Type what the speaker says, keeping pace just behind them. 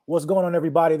What's going on,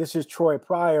 everybody? This is Troy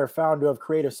Pryor, founder of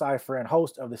Creative Cypher and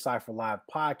host of the Cypher Live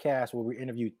podcast, where we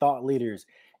interview thought leaders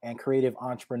and creative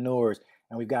entrepreneurs.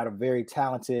 And we've got a very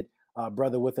talented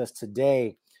brother with us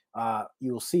today.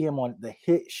 You will see him on the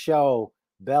hit show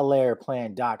Bel Air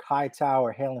playing Doc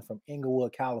Hightower, hailing from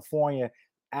Inglewood, California,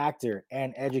 actor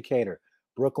and educator,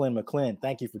 McLinn.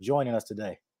 Thank you for joining us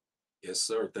today. Yes,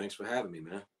 sir. Thanks for having me,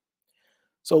 man.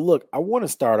 So, look, I want to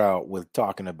start out with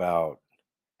talking about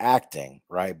acting,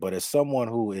 right? But as someone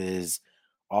who is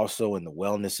also in the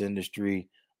wellness industry,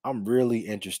 I'm really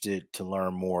interested to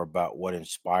learn more about what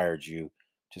inspired you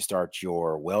to start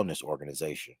your wellness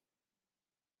organization.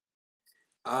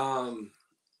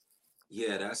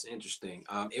 Yeah, that's interesting.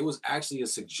 It was actually a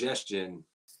suggestion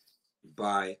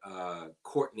by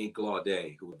Courtney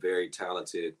Glaudet, who was a very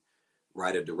talented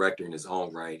writer director in his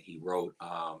own right. He wrote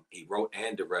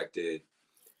and directed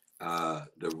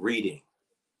The Reading,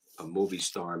 a movie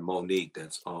starring Monique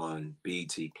that's on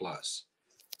BT Plus.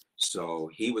 So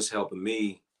he was helping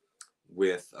me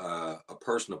with a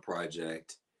personal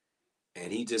project,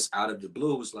 and he just out of the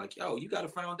blue was like, "Yo, you got a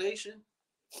foundation?"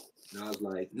 And I was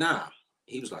like, "Nah."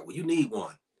 He was like, "Well, you need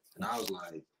one." And I was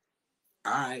like,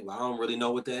 "All right, well, I don't really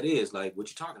know what that is. Like, what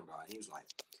you talking about?" And he was like,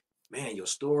 "Man, your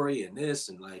story and this,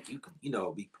 and like you can,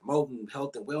 be promoting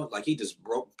health and wealth." Like he just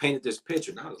painted this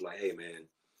picture. And I was like, "Hey, man,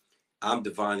 I'm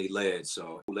divinely led,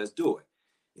 so let's do it."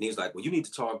 And he was like, "Well, you need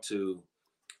to talk to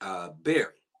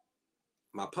Barry,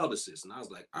 my publicist." And I was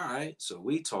like, "All right." So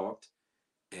we talked,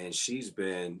 and she's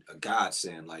been a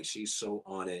godsend. Like she's so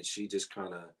on it. She just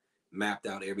kind of mapped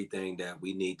out everything that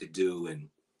we need to do. And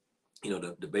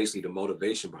the basically the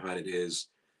motivation behind it is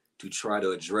to try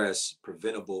to address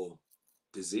preventable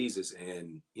diseases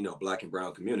in Black and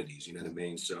brown communities. You know what I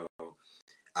mean? So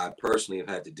I personally have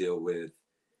had to deal with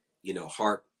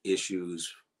heart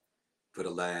issues for the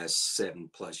last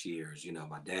 7+ years.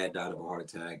 My dad died of a heart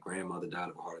attack, grandmother died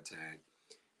of a heart attack,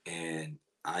 and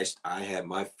I had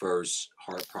my first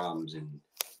heart problems in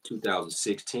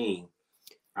 2016.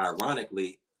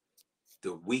 Ironically,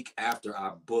 the week after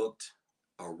I booked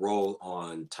a role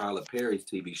on Tyler Perry's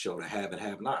TV show, The Have and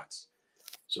Have Nots.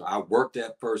 So I worked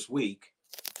that first week,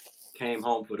 came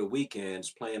home for the weekends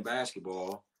playing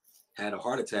basketball, had a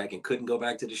heart attack and couldn't go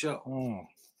back to the show.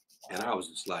 And I was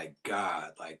just like,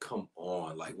 God, like, come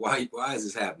on. Like, why is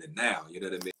this happening now? You know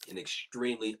what I mean? An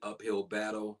extremely uphill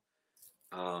battle.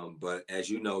 But as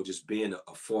you know, just being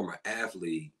a former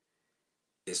athlete,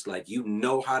 it's like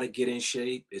how to get in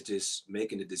shape. It's just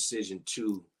making the decision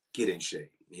to get in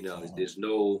shape. There's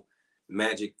no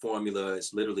magic formula.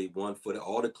 It's literally 1 foot,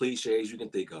 all the cliches you can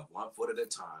think of, 1 foot at a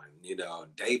time,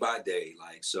 day by day.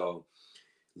 Like, so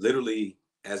literally,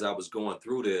 as I was going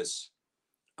through this,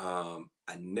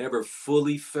 I never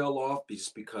fully fell off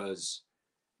just because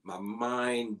my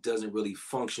mind doesn't really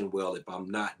function well if I'm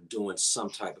not doing some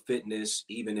type of fitness,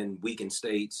 even in weakened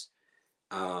states.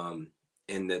 And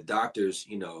the doctors,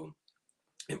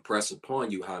 impress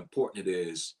upon you how important it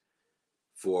is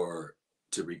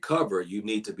to recover. You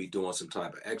need to be doing some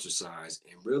type of exercise,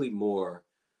 and really more,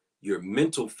 your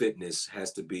mental fitness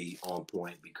has to be on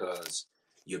point, because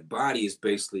your body is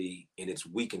basically in its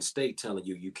weakened state telling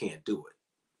you can't do it.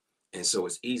 And so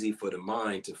it's easy for the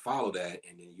mind to follow that,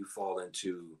 and then you fall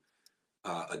into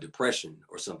a depression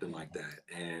or something like that.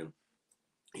 And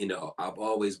I've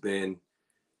always been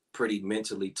pretty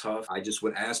mentally tough. I just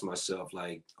would ask myself,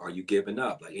 like, are you giving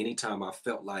up? Like, anytime I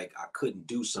felt like I couldn't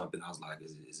do something, I was like,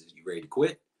 is you ready to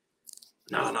quit?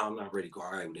 No, I'm not ready to go.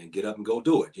 All right, then get up and go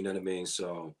do it. You know what I mean?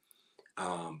 So,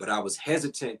 but I was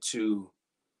hesitant to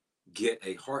get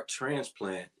a heart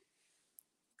transplant.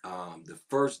 The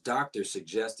first doctor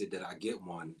suggested that I get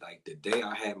one. Like the day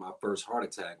I had my first heart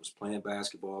attack, was playing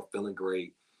basketball, feeling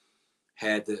great,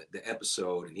 had the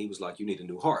episode, and he was like, "You need a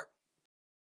new heart."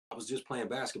 I was just playing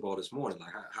basketball this morning.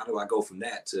 Like, how do I go from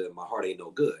that to my heart ain't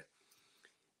no good?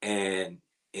 And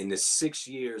in the 6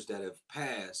 years that have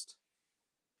passed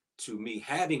to me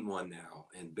having one now,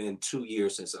 and been 2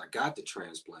 years since I got the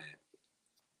transplant,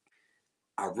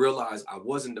 I realized I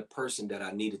wasn't the person that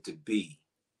I needed to be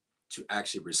to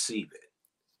actually receive it.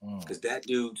 Because that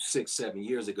dude 6-7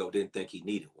 years ago didn't think he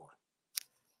needed one.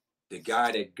 The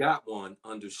guy that got one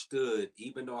understood,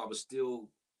 even though I was still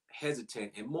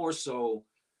hesitant, and more so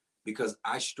because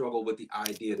I struggle with the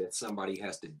idea that somebody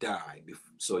has to die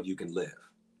so you can live.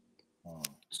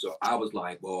 So I was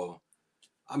like, well,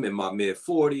 I'm in my mid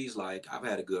 40s. Like, I've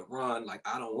had a good run. Like,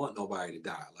 I don't want nobody to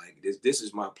die. Like, this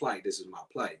is my plight. This is my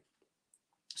plight.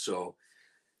 So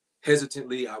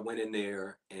hesitantly, I went in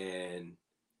there and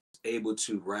able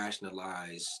to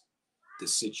rationalize the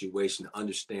situation,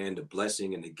 understand the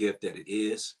blessing and the gift that it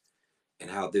is, and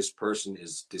how this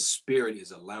spirit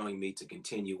is allowing me to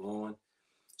continue on.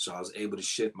 So I was able to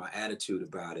shift my attitude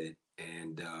about it.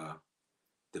 And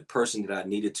the person that I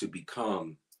needed to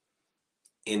become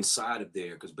inside of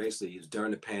there, because basically it was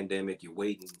during the pandemic, you're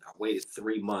waiting. I waited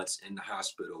 3 months in the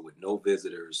hospital with no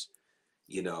visitors.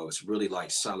 You know, it's really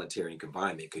like solitary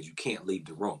confinement because you can't leave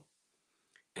the room.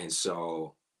 And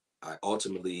so I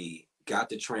ultimately got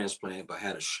the transplant, but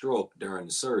had a stroke during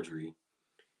the surgery.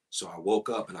 So I woke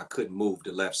up and I couldn't move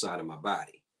the left side of my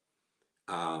body.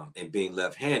 And being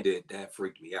left-handed, that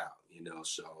freaked me out, you know.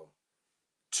 So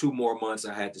 2 more months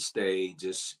I had to stay,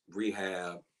 just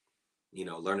rehab, you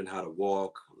know, learning how to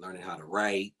walk, learning how to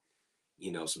write,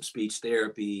 you know, some speech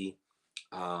therapy,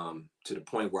 to the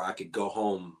point where I could go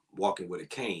home walking with a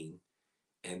cane.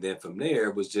 And then from there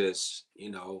it was just,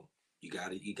 you know, you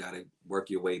gotta work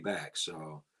your way back.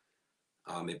 So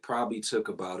it probably took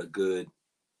about a good,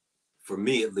 for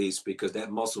me at least, because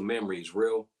that muscle memory is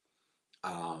real,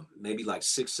 maybe like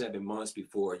 6, 7 months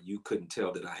before you couldn't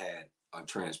tell that I had a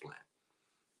transplant.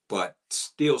 But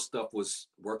still stuff was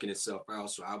working itself out.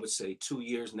 So I would say 2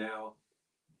 years now,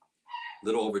 a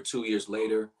little over 2 years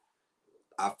later,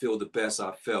 I feel the best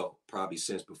I felt probably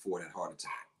since before that heart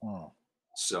attack. Oh.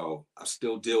 So I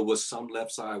still deal with some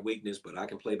left side weakness, but I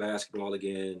can play basketball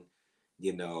again.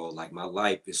 You know, like my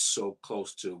life is so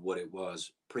close to what it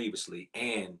was previously.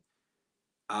 And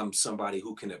I'm somebody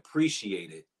who can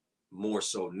appreciate it more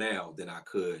so now than I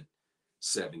could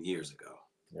 7 years ago.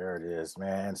 There it is,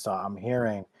 man. So I'm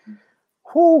hearing,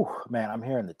 whoo, man, I'm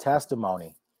hearing the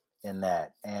testimony in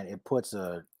that, and it puts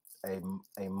a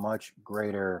much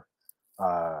greater,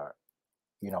 uh,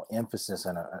 emphasis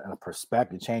and a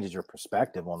perspective, changes your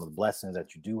perspective on the blessings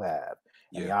that you do have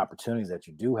and the Yeah. opportunities that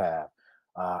you do have.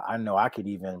 I know I could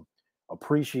even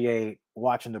appreciate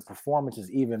watching the performances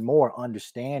even more,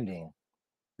 understanding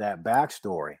that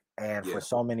backstory. And for Yeah.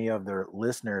 so many of the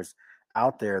listeners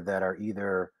out there that are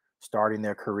either starting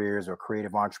their careers or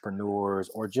creative entrepreneurs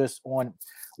or just on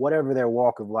whatever their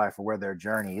walk of life or where their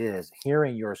journey is,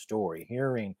 hearing your story,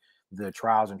 hearing the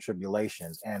trials and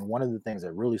tribulations. And one of the things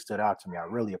that really stood out to me, I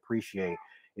really appreciate,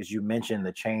 is you mentioned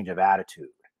the change of attitude.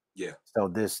 Yeah. So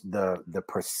the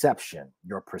perception,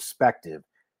 your perspective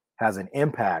has an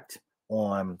impact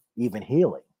on even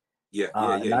healing. Yeah.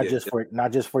 Yeah. Yeah. Not Yeah.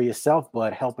 just for yourself,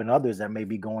 but helping others that may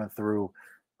be going through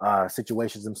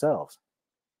situations themselves.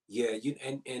 Yeah.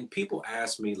 And people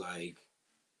ask me like,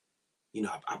 you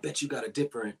know, I bet you got a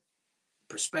different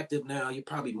perspective now. You're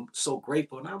probably so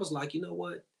grateful. And I was like, you know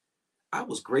what? I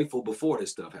was grateful before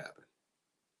this stuff happened.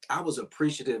 I was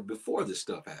appreciative before this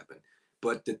stuff happened.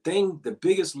 But the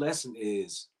biggest lesson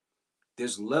is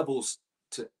there's levels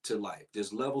to life.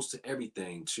 There's levels to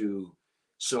everything.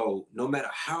 So no matter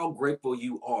how grateful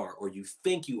you are or you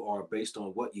think you are based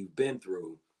on what you've been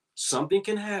through, something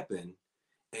can happen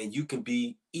and you can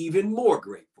be even more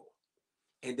grateful.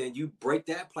 And then you break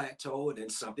that plateau and then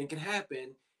something can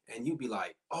happen and you be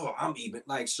like, oh, I'm even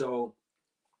like, so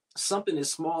something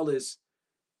as small as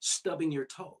stubbing your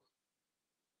toe.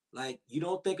 Like you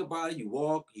don't think about it, you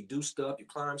walk, you do stuff, you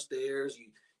climb stairs,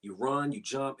 you run, you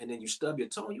jump, and then you stub your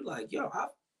toe. You're like, yo,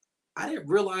 I didn't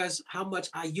realize how much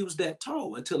I used that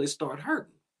toe until it started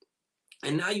hurting.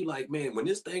 And now you like, man, when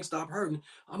this thing stop hurting,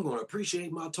 I'm gonna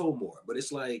appreciate my toe more. But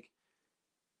it's like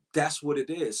that's what it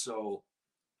is. So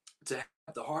to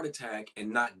have the heart attack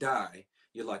and not die,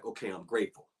 you're like, okay, I'm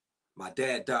grateful. My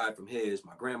dad died from his,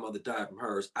 my grandmother died from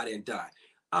hers. I didn't die.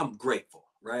 I'm grateful,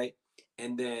 right?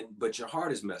 And then, but your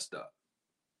heart is messed up.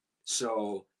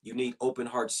 So you need open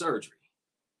heart surgery.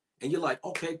 And you're like,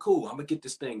 okay, cool. I'm gonna get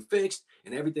this thing fixed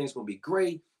and everything's gonna be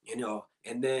great, you know.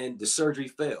 And then the surgery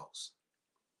fails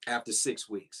after 6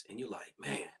 weeks. And you're like,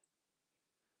 man,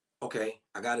 okay,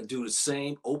 I gotta do the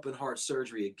same open heart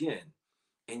surgery again.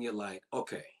 And you're like,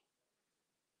 okay,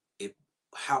 if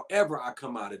however I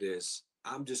come out of this,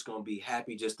 I'm just gonna be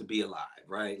happy just to be alive,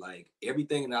 right? Like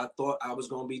everything that I thought I was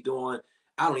gonna be doing,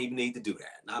 I don't even need to do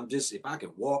that. And I'm just, if I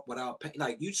can walk without pain,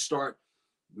 like you start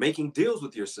making deals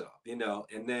with yourself, you know,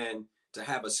 and then to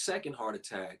have a second heart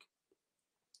attack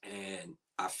and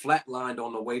I flatlined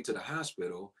on the way to the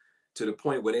hospital to the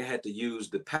point where they had to use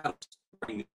the paddles to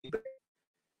bring me back.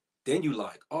 Then you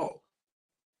like, oh,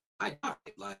 I died.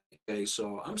 Like, okay,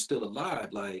 so I'm still alive.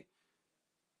 Like,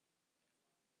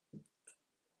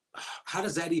 how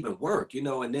does that even work? You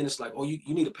know, and then it's like, oh, you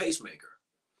need a pacemaker.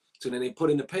 So then they put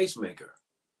in the pacemaker.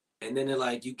 And then they're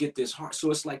like, you get this heart.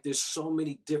 So it's like there's so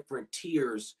many different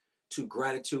tiers to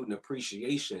gratitude and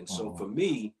appreciation. So Mhm. for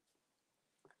me,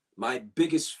 my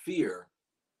biggest fear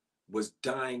was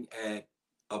dying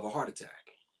of a heart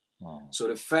attack. Mhm. So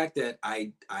the fact that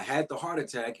I had the heart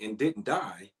attack and didn't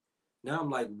die Now I'm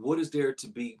like, what is there to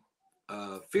be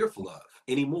fearful of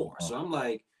anymore? So I'm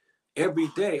like, every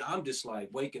day I'm just like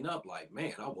waking up like,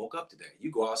 man, I woke up today.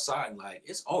 You go outside and like,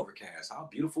 it's overcast. How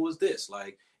beautiful is this?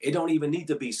 Like, it don't even need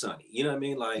to be sunny. You know what I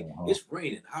mean? Like, it's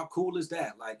raining. How cool is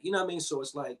that? Like, you know what I mean? So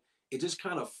it's like, it just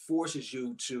kind of forces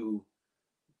you to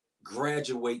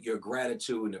graduate your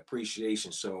gratitude and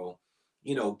appreciation. So,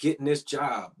 you know, getting this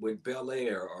job with Bel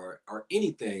Air or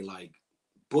anything like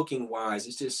booking wise,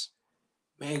 it's just,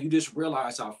 man, you just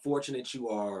realize how fortunate you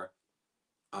are,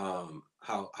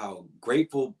 how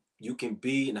grateful you can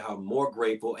be and how more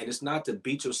grateful. And it's not to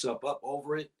beat yourself up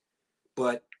over it,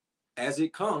 but as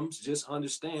it comes, just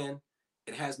understand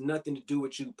it has nothing to do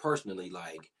with you personally.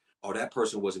 Like, oh, that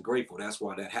person wasn't grateful, that's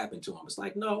why that happened to them. It's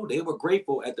like, no, they were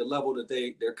grateful at the level that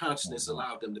their consciousness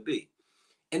allowed them to be.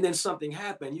 And then something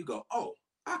happened, you go, oh,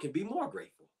 I can be more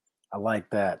grateful. I like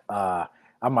that. I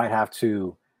might have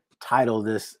to title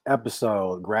this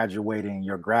episode "Graduating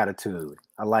Your Gratitude."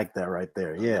 I like that right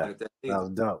there. I Yeah, like that that too. was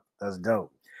dope. That's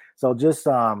dope. So just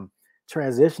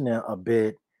transitioning a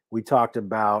bit, we talked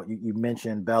about you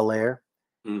mentioned Bel Air.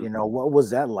 You know, what was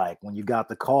that like when you got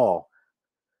the call?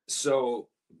 So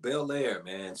Bel Air,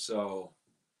 man. So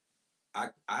I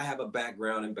have a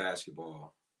background in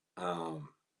basketball. Um,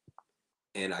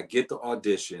 and I get the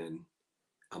audition.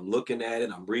 I'm looking at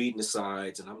it, I'm reading the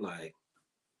sides, and I'm like,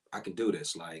 I can do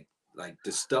this. Like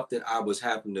the stuff that I was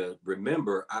having to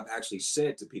remember, I've actually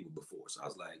said to people before. So I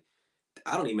was like,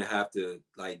 I don't even have to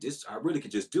like this. I really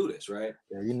could just do this, right?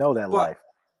 Yeah, you know that But life.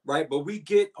 right, but we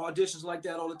get auditions like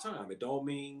that all the time. It don't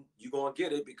mean you're gonna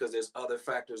get it because there's other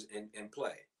factors in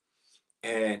play.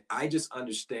 And I just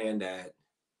understand that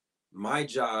my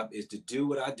job is to do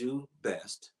what I do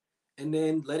best and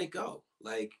then let it go.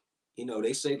 Like, you know,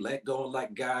 they say let go and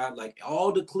let God, like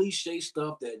all the cliche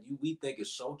stuff that we think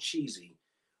is so cheesy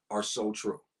are so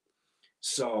true.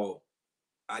 So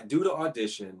I do the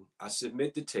audition, I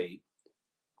submit the tape,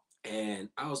 and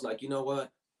I was like, you know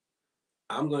what?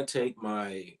 I'm going to take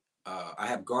I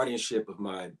have guardianship of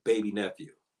my baby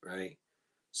nephew, right?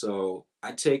 So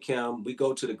I take him, we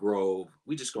go to the Grove,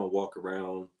 we just going to walk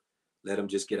around, let him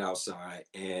just get outside.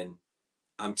 And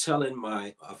I'm telling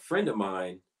a friend of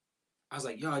mine, I was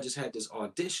like, yo, I just had this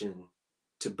audition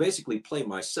to basically play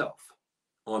myself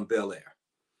on Bel Air.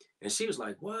 And she was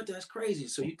like, what? That's crazy.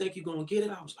 So you think you're going to get it?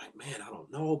 I was like, man, I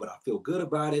don't know, but I feel good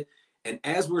about it. And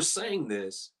as we're saying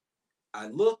this, I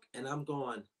look and I'm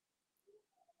going,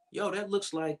 yo, that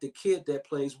looks like the kid that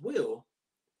plays Will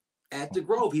at the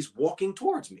Grove. He's walking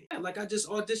towards me. Like I just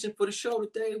auditioned for the show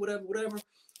today, whatever, whatever.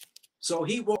 So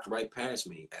he walked right past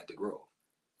me at the Grove.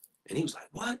 And he was like,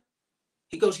 what?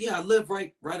 He goes, yeah, I live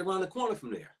right around the corner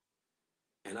from there.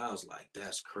 And I was like,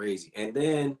 that's crazy. And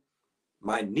then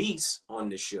my niece on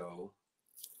the show,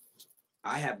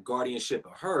 I have guardianship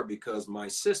of her because my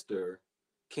sister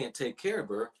can't take care of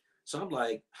her. So I'm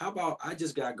like, how about I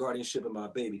just got guardianship of my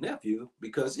baby nephew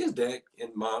because his dad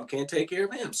and mom can't take care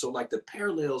of him. So like the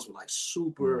parallels were like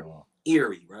super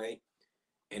eerie, right?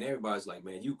 And everybody's like,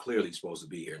 man, you clearly supposed to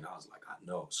be here. And I was like, I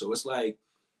know. So it's like,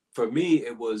 for me,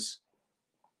 it was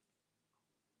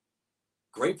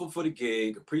grateful for the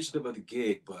gig, appreciative of the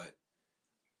gig, but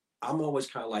I'm always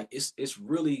kind of like, it's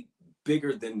really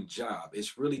bigger than the job.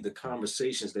 It's really the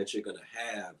conversations that you're gonna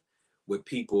have with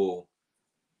people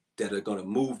that are gonna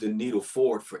move the needle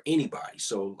forward for anybody.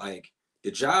 So like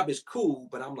the job is cool,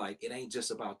 but I'm like, it ain't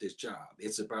just about this job.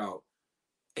 It's about,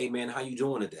 hey man, how you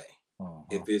doing today?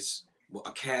 If it's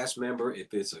a cast member,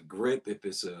 if it's a grip, if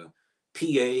it's a PA,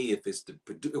 if it's the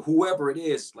whoever it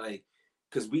is, like,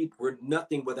 because we're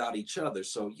nothing without each other.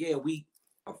 So yeah, we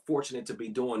are fortunate to be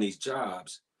doing these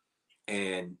jobs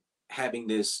and having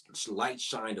this light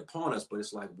shined upon us, but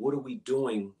it's like, what are we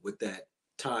doing with that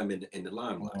time in the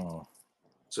limelight?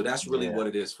 So that's really Yeah. what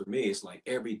it is for me. It's like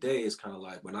every day is kind of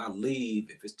like when I leave,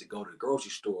 if it's to go to the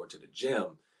grocery store, to the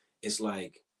gym, it's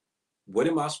like, what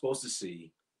am I supposed to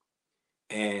see?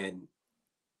 And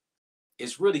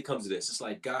it's really comes to this. It's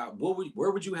like, God,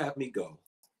 where would you have me go?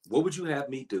 What would you have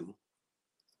me do?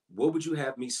 What would you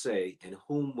have me say? And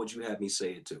whom would you have me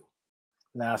say it to?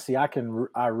 Now, see, I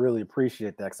really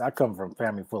appreciate that because I come from a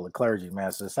family full of clergy,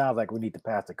 man. So it sounds like we need to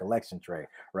pass the collection tray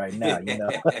right now, you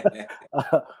know.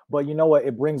 But you know what?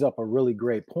 It brings up a really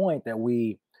great point that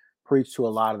we preach to a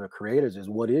lot of the creators: is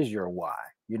what is your why?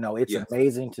 You know, it's Yes.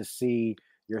 amazing to see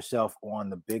yourself on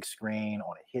the big screen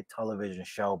on a hit television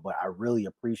show, but I really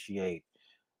appreciate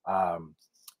um,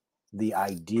 the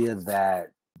idea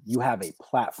that you have a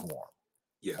platform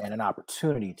Yeah. and an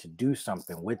opportunity to do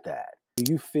something with that.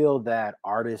 Do you feel that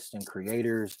artists and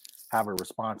creators have a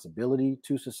responsibility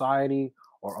to society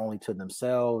or only to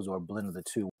themselves or a blend of the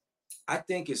two? I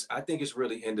think it's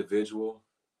really individual.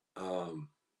 Um,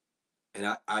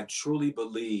 and I truly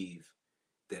believe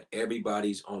that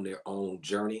everybody's on their own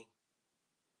journey.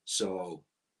 So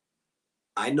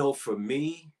I know for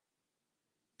me,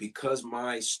 because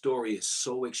my story is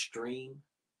so extreme,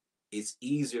 it's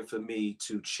easier for me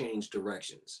to change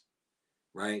directions,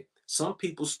 right? Some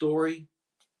people's story,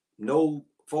 no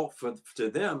fault for to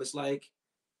them, it's like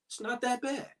it's not that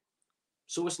bad.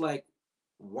 So it's like,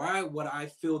 why would I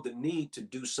feel the need to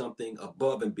do something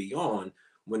above and beyond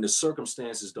when the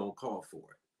circumstances don't call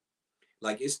for it?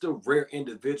 Like it's the rare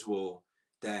individual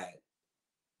that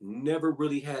never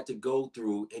really had to go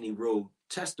through any real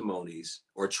testimonies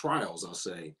or trials, I'll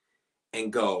say,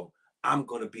 and go, I'm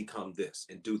going to become this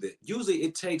and do that. Usually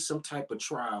it takes some type of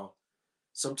trial,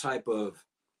 some type of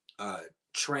uh,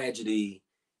 tragedy,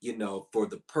 for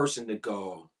the person to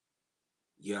go,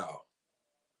 yo,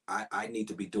 I need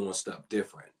to be doing stuff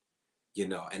different.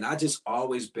 And I just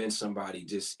always been somebody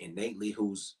just innately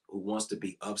who wants to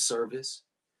be of service,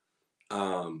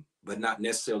 but not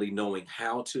necessarily knowing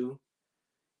how to.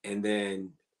 And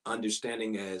then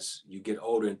understanding as you get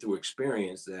older and through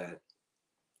experience that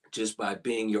just by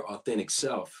being your authentic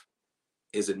self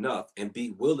is enough, and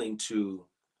be willing to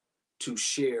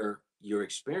share your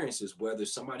experiences, whether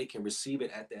somebody can receive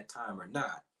it at that time or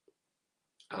not.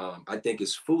 I think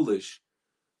it's foolish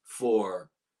for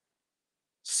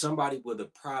somebody with a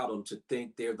problem to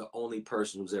think they're the only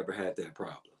person who's ever had that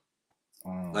problem.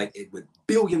 Like with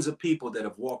billions of people that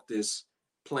have walked this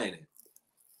planet,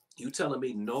 you telling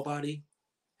me nobody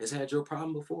has had your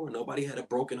problem before? Nobody had a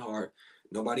broken heart.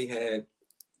 Nobody had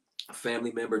a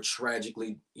family member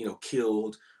tragically,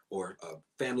 killed, or a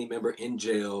family member in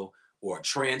jail, or a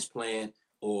transplant,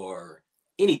 or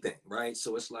anything, right?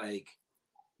 So it's like,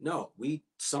 no,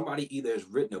 somebody either has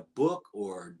written a book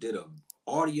or did a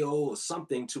audio or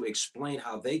something to explain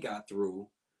how they got through,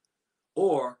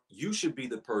 or you should be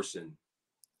the person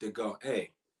to go,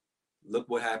 hey, look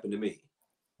what happened to me.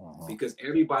 Because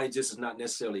everybody just is not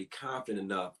necessarily confident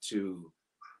enough to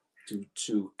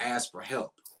ask for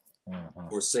help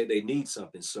or say they need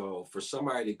something. So for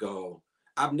somebody to go,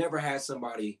 I've never had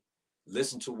somebody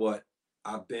listen to what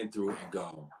I've been through and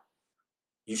go,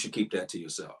 you should keep that to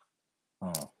yourself.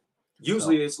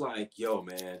 Usually it's like, yo,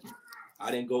 man,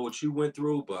 I didn't go what you went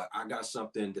through, but I got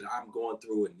something that I'm going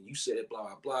through, and you said blah,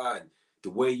 blah, blah. And the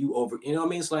way you know what I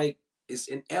mean? It's like, it's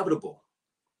inevitable.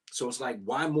 So it's like,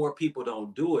 why more people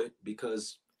don't do it?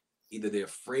 Because either they're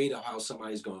afraid of how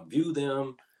somebody's going to view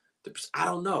them. I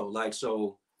don't know. Like,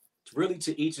 so really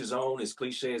to each his own, as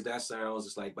cliche as that sounds,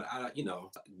 it's like, but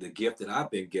the gift that I've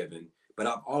been given, but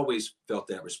I've always felt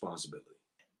that responsibility.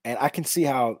 And I can see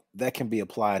how that can be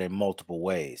applied in multiple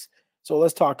ways. So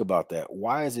let's talk about that.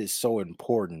 Why is it so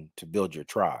important to build your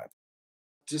tribe?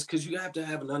 Just because you have to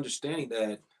have an understanding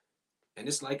that, and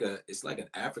it's like an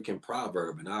African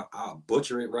proverb, and I'll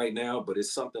butcher it right now, but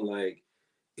it's something like,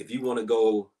 if you want to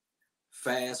go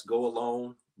fast, go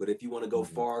alone, but if you want to go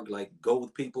far, like go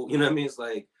with people. You know what I mean? It's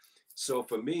like, so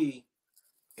for me,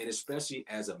 and especially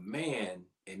as a man,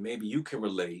 and maybe you can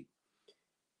relate,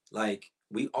 like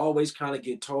we always kind of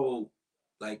get told,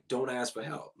 like, don't ask for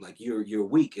help. Like you're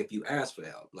weak if you ask for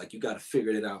help. Like you got to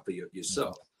figure it out for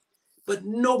yourself. But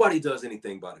nobody does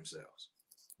anything by themselves.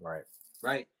 Right.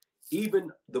 Right?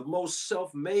 Even the most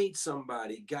self-made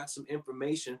somebody got some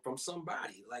information from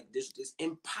somebody. Like this is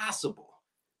impossible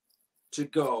to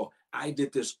go, I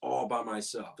did this all by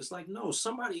myself. It's like, no,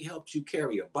 somebody helped you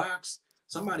carry a box.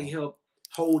 Somebody helped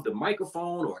hold the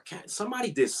microphone, or somebody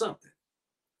did something,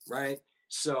 right?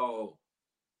 So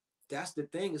that's the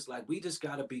thing. It's like, we just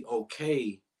got to be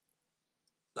okay,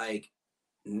 like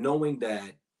knowing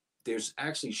that there's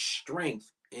actually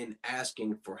strength in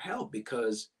asking for help,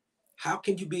 because how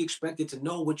can you be expected to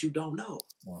know what you don't know?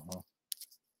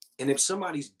 And if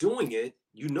somebody's doing it,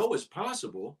 it's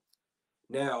possible.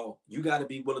 Now you got to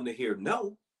be willing to hear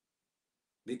no,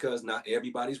 because not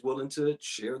everybody's willing to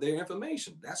share their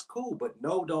information. That's cool, but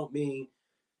no don't mean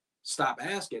stop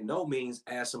asking. No means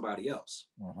ask somebody else.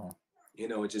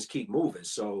 And just keep moving.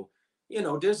 So,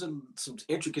 there's some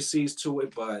intricacies to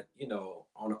it, but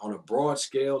on a broad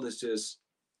scale, it's just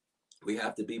we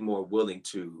have to be more willing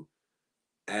to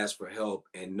ask for help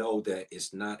and know that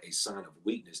it's not a sign of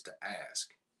weakness to ask.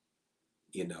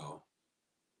 You know,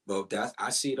 but I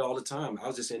see it all the time. I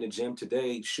was just in the gym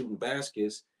today shooting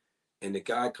baskets, and the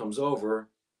guy comes over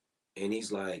and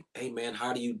he's like, hey man,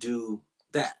 how do you do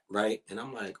that? Right. And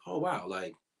I'm like, oh wow,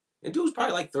 like, and dude's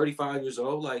probably like 35 years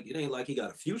old. Like, it ain't like he got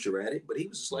a future at it, but he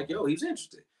was just like, yo, he's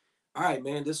interested. All right,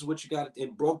 man, this is what you got.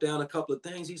 And broke down a couple of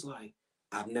things. He's like,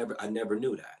 I never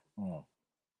knew that.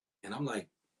 And I'm like,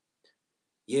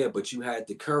 Yeah, but you had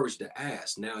the courage to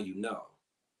ask. Now you know.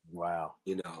 Wow.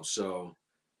 So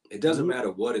it doesn't Yeah. matter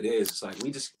what it is. It's like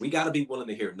we got to be willing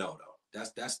to hear no, though.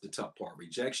 That's the tough part.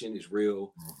 Rejection is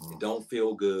real. Mhm. It don't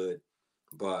feel good,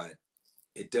 but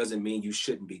it doesn't mean you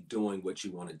shouldn't be doing what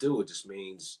you want to do. It just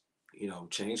means,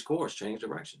 change course, change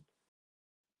direction.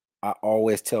 I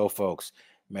always tell folks,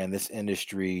 man, this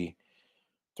industry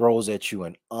throws at you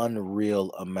an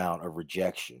unreal amount of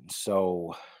rejection.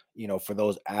 So, for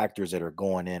those actors that are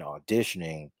going in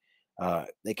auditioning,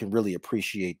 they can really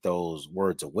appreciate those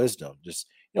words of wisdom. Just,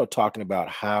 talking about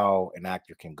how an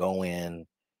actor can go in,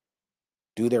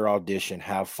 do their audition,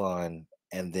 have fun,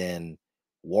 and then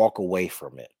walk away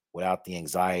from it without the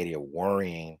anxiety of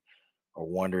worrying or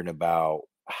wondering about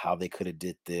how they could have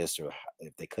did this or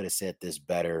if they could have said this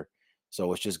better.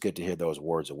 So it's just good to hear those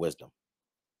words of wisdom.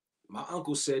 My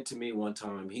uncle said to me one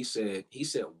time, he said,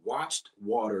 watched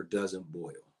water doesn't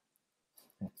boil.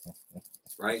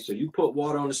 Right? So you put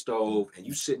water on the stove and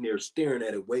you sitting there staring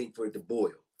at it, waiting for it to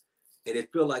boil. And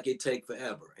it feel like it take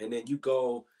forever. And then you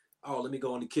go, oh, let me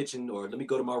go in the kitchen or let me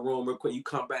go to my room real quick. You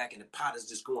come back and the pot is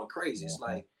just going crazy. It's Mhm.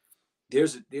 like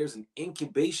there's an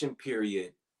incubation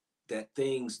period that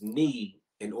things need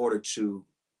in order to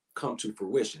come to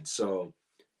fruition. So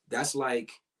that's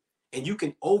like, and you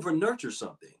can over nurture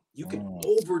something. You can Mm.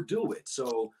 overdo it.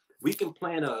 So we can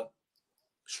plant a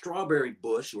strawberry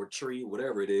bush or tree,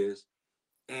 whatever it is,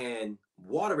 and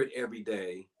water it every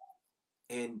day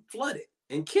and flood it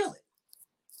and kill it.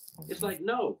 It's Mhm. like,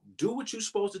 no, do what you're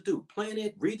supposed to do. Plant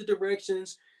it, read the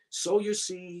directions, sow your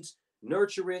seeds,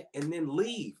 nurture it, and then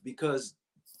leave because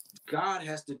God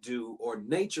has to do or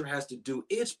nature has to do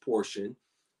its portion.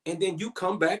 And then you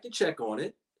come back to check on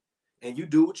it and you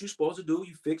do what you're supposed to do.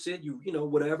 You fix it,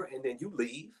 whatever, and then you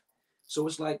leave. So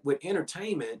it's like with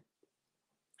entertainment,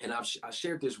 and I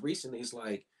shared this recently. It's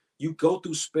like you go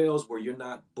through spells where you're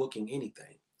not booking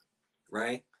anything,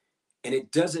 right? And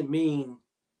it doesn't mean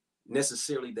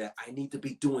necessarily that I need to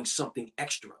be doing something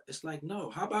extra. It's like, no,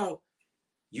 how about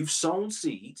you've sown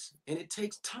seeds and it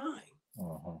takes time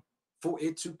Mhm. for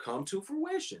it to come to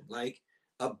fruition? Like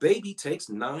a baby takes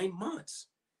 9 months.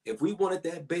 If we wanted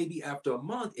that baby after a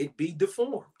month, it'd be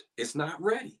deformed. It's not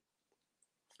ready.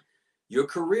 Your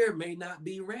career may not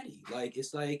be ready. Like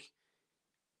it's like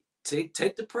take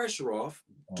the pressure off,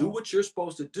 do Mm. what you're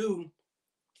supposed to do,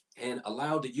 and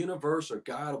allow the universe or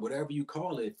God or whatever you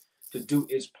call it to do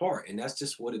its part. And that's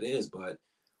just what it is. But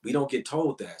we don't get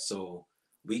told that. So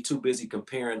we too busy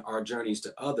comparing our journeys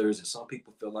to others. And some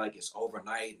people feel like it's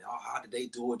overnight. And, oh, how did they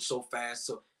do it so fast?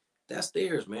 So that's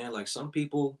theirs, man. Like some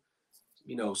people,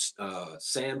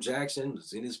 Sam Jackson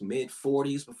was in his mid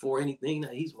 40s before anything.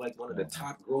 He's like one of the Mhm.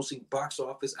 top grossing box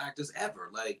office actors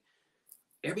ever. Like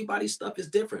everybody's stuff is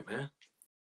different, man.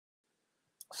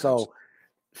 So,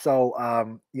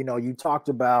 you talked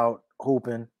about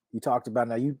hooping. You talked about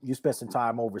now you spent some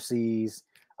time overseas.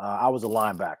 I was a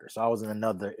linebacker, so I was in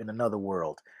another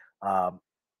world. Um,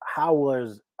 how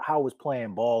was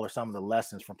playing ball or some of the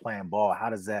lessons from playing ball? How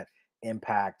does that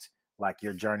impact like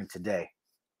your journey today?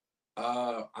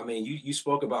 I mean, you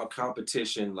spoke about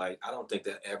competition. Like, I don't think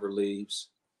that ever leaves.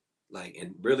 Like,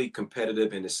 and really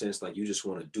competitive in the sense like you just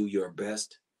want to do your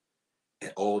best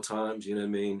at all times. You know what I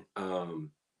mean?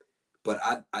 But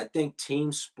I think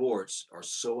team sports are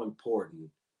so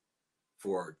important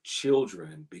for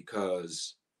children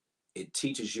because it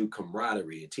teaches you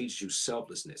camaraderie, it teaches you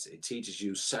selflessness, it teaches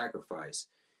you sacrifice.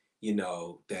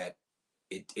 That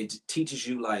it teaches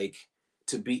you like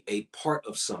to be a part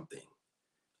of something.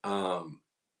 Um,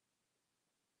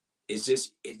 it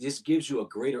just gives you a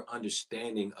greater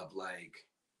understanding of like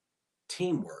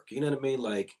teamwork. You know what I mean?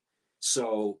 Like,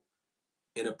 so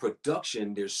in a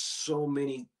production, there's so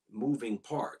many moving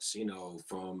parts,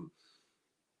 from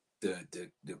the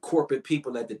corporate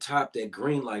people at the top that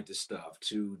greenlight the stuff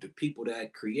to the people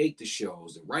that create the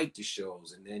shows and write the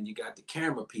shows, and then you got the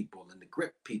camera people and the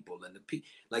grip people and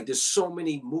like there's so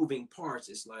many moving parts.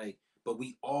 It's like, but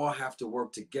we all have to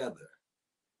work together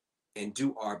and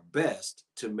do our best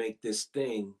to make this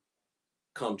thing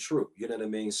come true. You know what I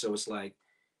mean? So it's like,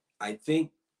 I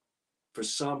think for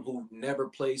some who never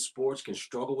play sports can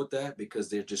struggle with that because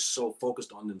they're just so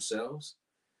focused on themselves.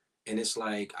 And it's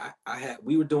like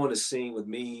we were doing a scene with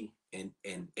me and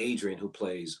Adrian who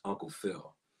plays Uncle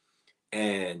Phil.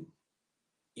 And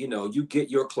you get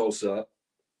your close up.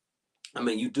 I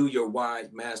mean, you do your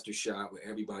wide master shot where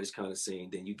everybody's kind of seeing,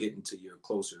 then you get into your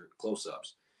closer close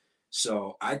ups.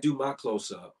 So I do my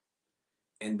close up,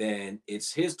 and then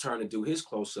it's his turn to do his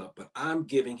close up, but I'm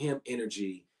giving him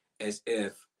energy as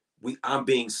if I'm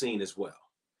being seen as well.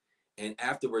 And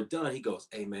after we're done, he goes,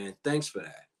 "Hey man, thanks for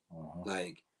that. Mhm.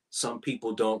 Like some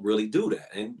people don't really do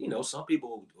that. And, you know, some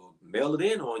people will mail it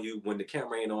in on you when the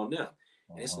camera ain't on them.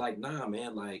 And it's like, nah,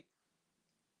 man, like,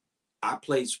 I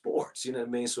played sports, you know what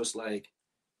I mean? So it's like,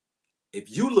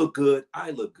 if you look good,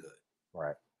 I look good.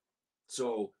 Right.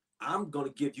 So I'm going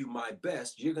to give you my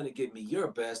best. You're going to give me your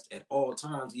best at all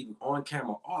times, even on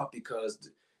camera, off, because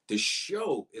the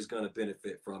show is going to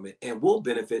benefit from it, and we'll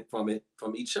benefit from it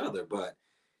from each other. But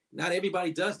not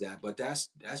everybody does that. But that's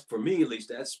for me, at least,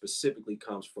 that specifically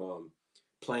comes from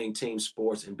playing team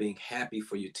sports and being happy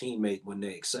for your teammate when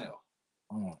they excel.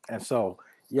 And so,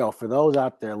 for those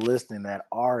out there listening that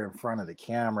are in front of the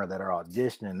camera that are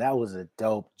auditioning, that was a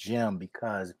dope gem,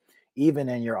 because even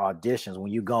in your auditions,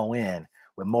 when you go in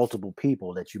with multiple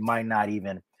people that you might not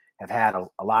even have had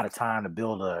a lot of time to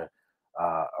build a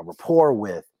rapport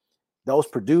with, those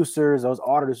producers, those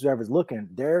auditors, whoever's looking,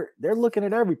 they're looking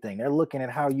at everything. They're looking at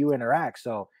how you interact.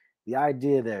 So the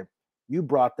idea that you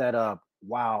brought that up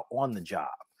while on the job,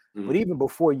 but even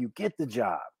before you get the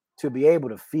job, to be able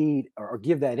to feed or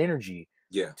give that energy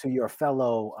to your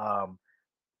fellow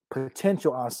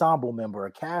potential ensemble member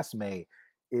or castmate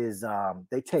is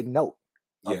they take note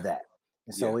of that.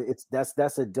 And so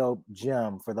that's a dope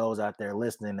gem for those out there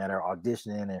listening that are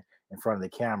auditioning in front of the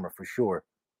camera, for sure.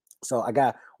 So I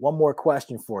got one more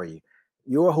question for you.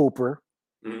 You're a hooper.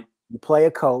 Mm-hmm. You play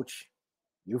a coach.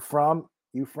 You're from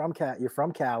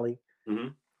Cali. Mm-hmm.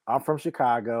 I'm from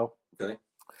Chicago. Okay.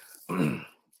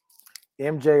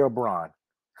 MJ or Bron?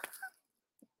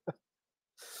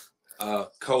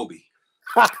 Kobe.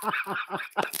 How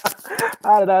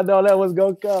did I know that was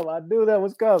gonna come? I knew that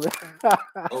was coming.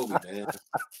 Kobe, man.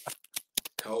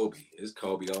 Kobe. It's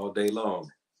Kobe all day long.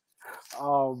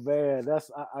 Oh man,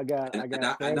 I got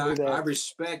family that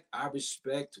I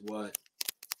respect what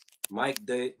Mike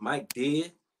did.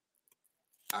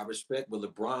 I respect what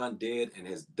LeBron did and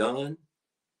has done.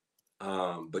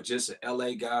 But just an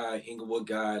LA guy, Inglewood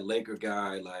guy, Laker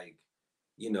guy, like,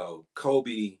 you know,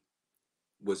 Kobe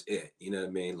was it. You know what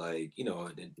I mean? Like, you know,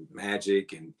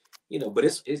 Magic and, you know, but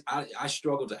I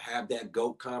struggle to have that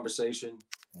GOAT conversation,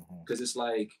 because it's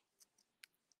like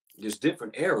there's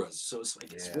different eras. So it's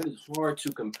like it's really hard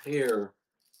to compare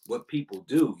what people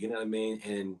do, you know what I mean?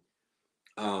 And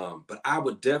but I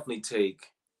would definitely take,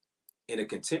 in a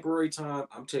contemporary time,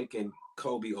 I'm taking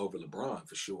Kobe over LeBron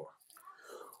for sure.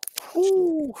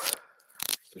 Ooh.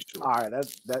 For sure. All right,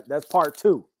 that's part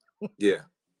two. Yeah.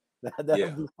 But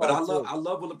I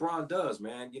love what LeBron does,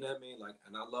 man. You know what I mean? Like,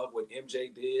 and I love what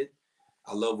MJ did.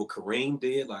 I love what Kareem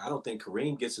did. Like, I don't think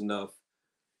Kareem gets enough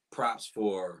props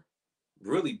for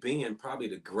really being probably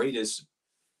the greatest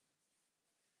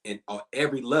in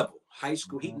every level. High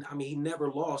school, he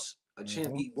never lost a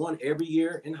champ. He won every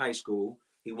year in high school.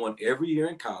 He won every year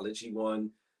in college. He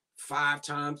won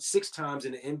 6 times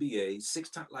in the NBA, 6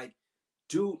 times. Like,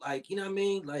 dude, like, you know what I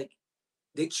mean? Like,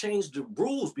 they changed the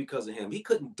rules because of him. He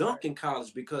couldn't dunk in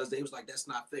college because they was like, that's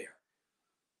not fair.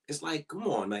 It's like, come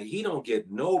on, man. He don't get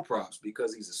no props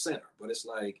because he's a center. But it's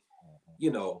like,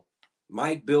 you know,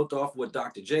 Mike built off what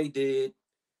Dr. J did.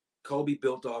 Kobe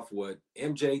built off what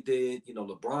MJ did. You know,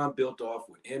 LeBron built off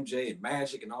what MJ and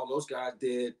Magic and all those guys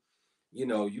did. You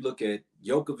know, you look at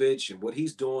Djokovic and what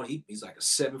he's doing. He's like a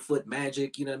 7-foot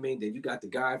Magic. You know what I mean? Then you got the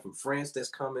guy from France that's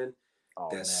coming.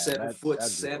 That's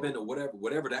 7'7" or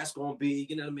whatever that's gonna be.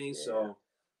 You know what I mean? Yeah. So,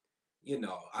 you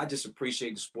know, I just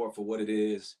appreciate the sport for what it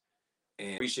is,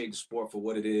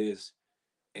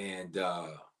 and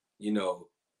you know,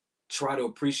 try to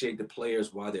appreciate the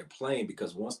players while they're playing,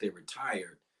 because once they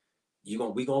retire,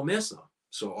 we gonna miss them.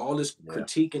 So all this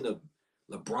critiquing of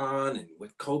LeBron and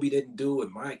what Kobe didn't do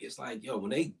and Mike, it's like, yo,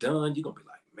 when they done, you're gonna be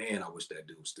like, man, I wish that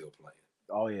dude was still playing.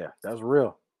 Oh yeah, that's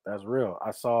real. That's real.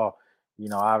 I saw, you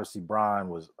know, obviously Bron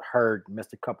was hurt,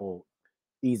 missed a couple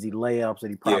easy layups that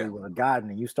he probably would have gotten,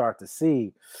 and you start to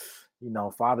see, you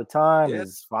know, Father Time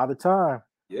is Father Time.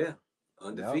 Yeah,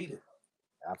 undefeated. Yep.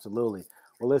 Absolutely.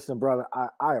 Well, listen, brother,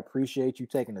 I appreciate you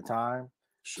taking the time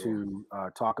to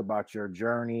talk about your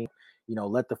journey. You know,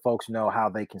 let the folks know how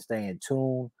they can stay in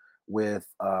tune with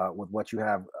what you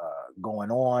have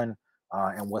going on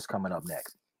and what's coming up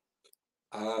next.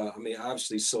 I mean,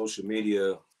 obviously, social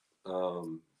media,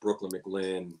 Brooklyn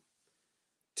McLinn,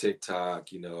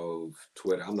 TikTok, you know,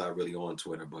 Twitter. I'm not really on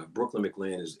Twitter, but Brooklyn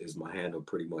McLinn is my handle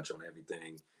pretty much on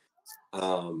everything.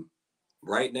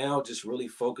 Right now, just really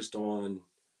focused on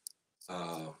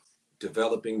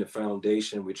developing the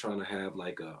foundation. We're trying to have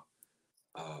like a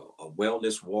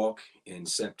wellness walk in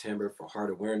September for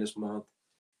Heart Awareness Month.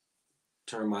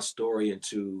 Turn my story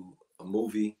into a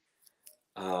movie.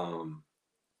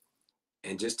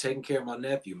 And just taking care of my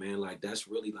nephew, man. Like, that's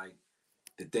really like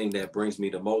the thing that brings me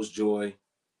the most joy.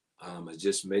 is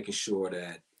just making sure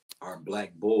that our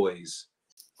Black boys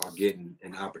are getting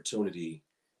an opportunity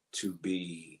to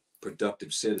be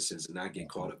productive citizens and not get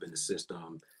caught up in the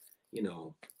system. You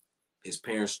know, his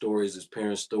parents' story is his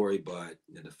parents' story, but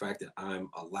the fact that I'm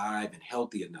alive and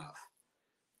healthy enough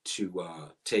to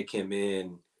take him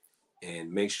in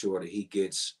and make sure that he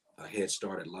gets a head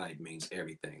start at life means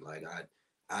everything. Like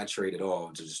I traded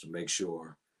all to just to make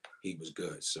sure he was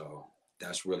good. So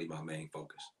that's really my main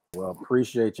focus. Well,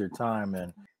 appreciate your time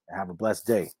and have a blessed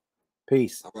day.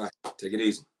 Peace. All right, take it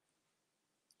easy.